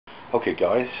Okay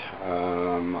guys,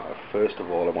 first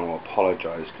of all I want to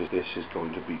apologise because this is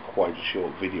going to be quite a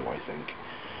short video I think.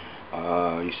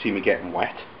 You see me getting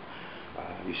wet,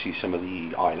 you see some of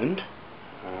the island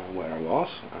where I was,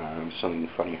 something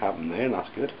funny happened there and that's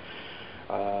good.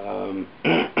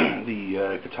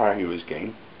 The Guitar Heroes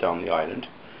game down the island,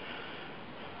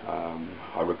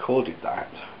 I recorded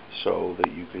that so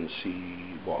that you can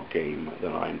see what game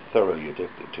that I'm thoroughly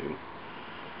addicted to.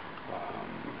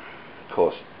 Of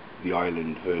course the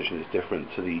island version is different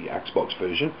to the Xbox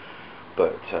version,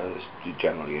 but that's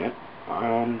generally it.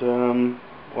 And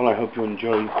well, I hope you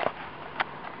enjoy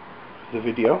the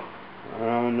video,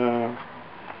 and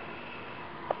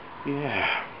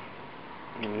yeah,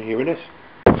 here it is.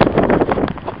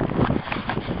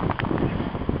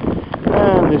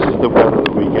 And this is the weather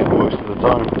that we get most of the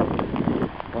time.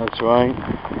 That's right.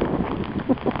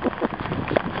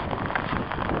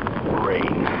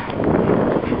 Rain.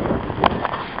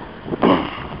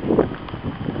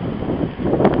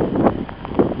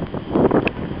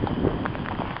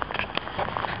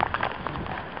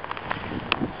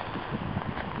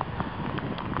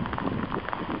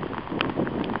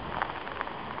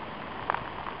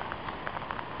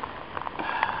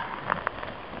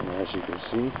 As you can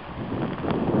see,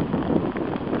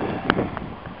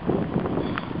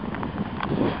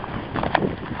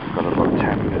 I've got about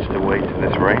 10 minutes to wait in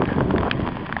this rain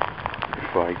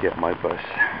before I get my bus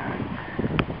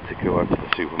to go out to the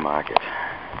supermarket.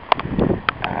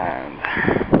 And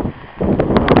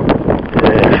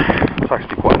yeah, it's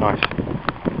actually quite nice.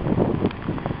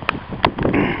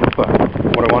 But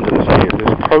what I wanted to say is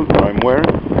this coat that I'm wearing,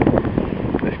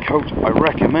 I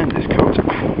recommend this coat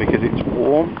because it's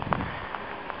warm,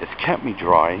 it's kept me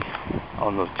dry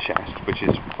on the chest, which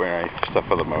is where I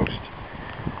suffer the most,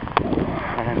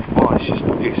 and well,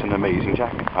 it's an amazing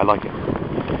jacket. I like it.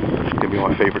 It's going to be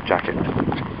my favourite jacket.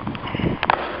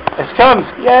 It's come!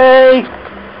 Yay!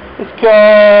 It's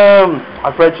come!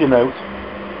 I've read your note,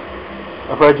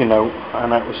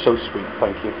 and that was so sweet,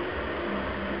 thank you.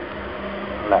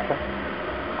 Lekker.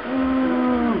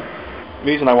 The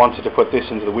reason I wanted to put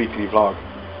this into the weekly vlog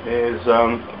is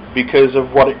because of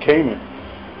what it came in.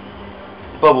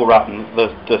 Bubble wrapping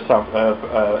the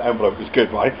envelope was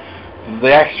good, right?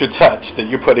 The extra touch that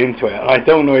you put into it, and I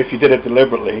don't know if you did it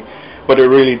deliberately, but it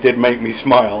really did make me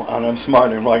smile, and I'm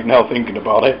smiling right now thinking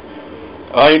about it.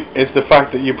 Right? It's the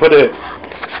fact that you put it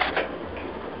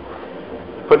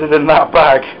in that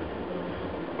bag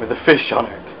with the fish on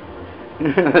it,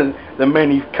 the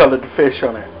many coloured fish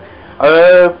on it.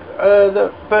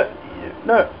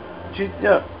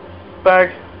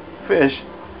 Bag, fish,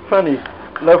 funny,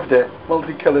 loved it,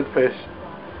 multicoloured fish,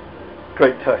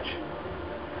 great touch,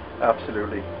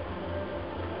 absolutely.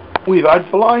 We've had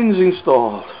blinds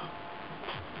installed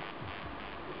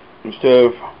instead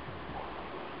of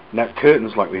net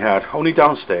curtains like we had, only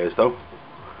downstairs though.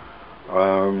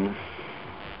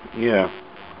 Yeah,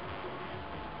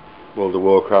 World of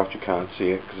Warcraft, you can't see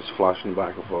it because it's flashing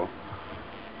back and forth.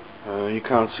 You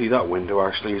can't see that window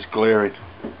actually, it's glaring.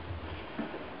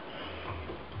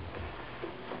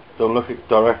 Don't look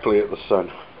directly at the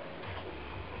sun.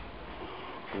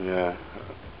 Yeah,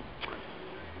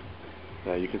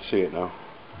 you can see it now.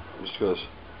 Just because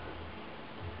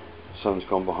the sun's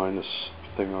gone behind this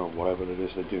thing or whatever it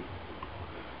is they do.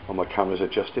 All my camera's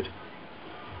adjusted.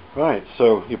 Right,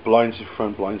 so your blinds in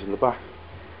front, blinds in the back.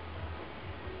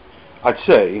 I'd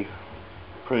say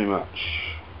pretty much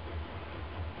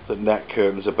that net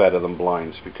curtains are better than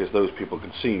blinds because those people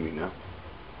can see me now.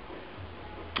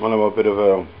 I'm a bit of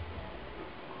a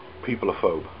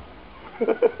peopleophobe.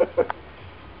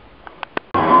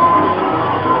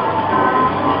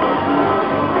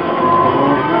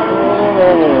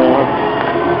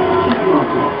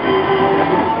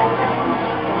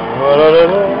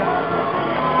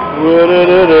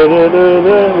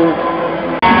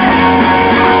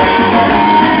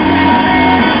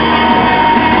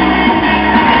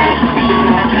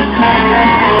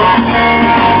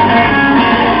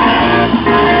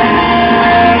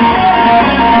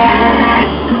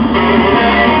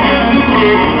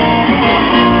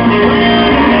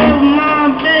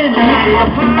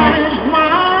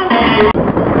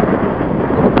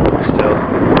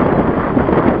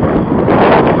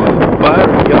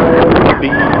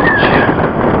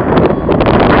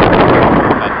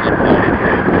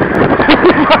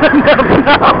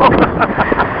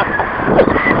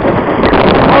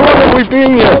 How long have we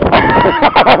been here?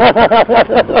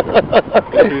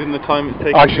 Including the time it's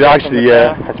taken. Actually,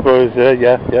 yeah. I suppose,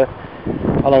 yeah.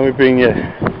 How long have we been here?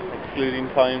 Excluding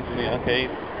times in the arcade.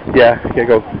 Yeah,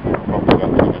 go. Probably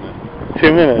about 2 minutes.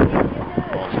 2 minutes?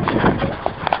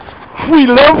 We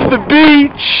love the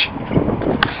beach!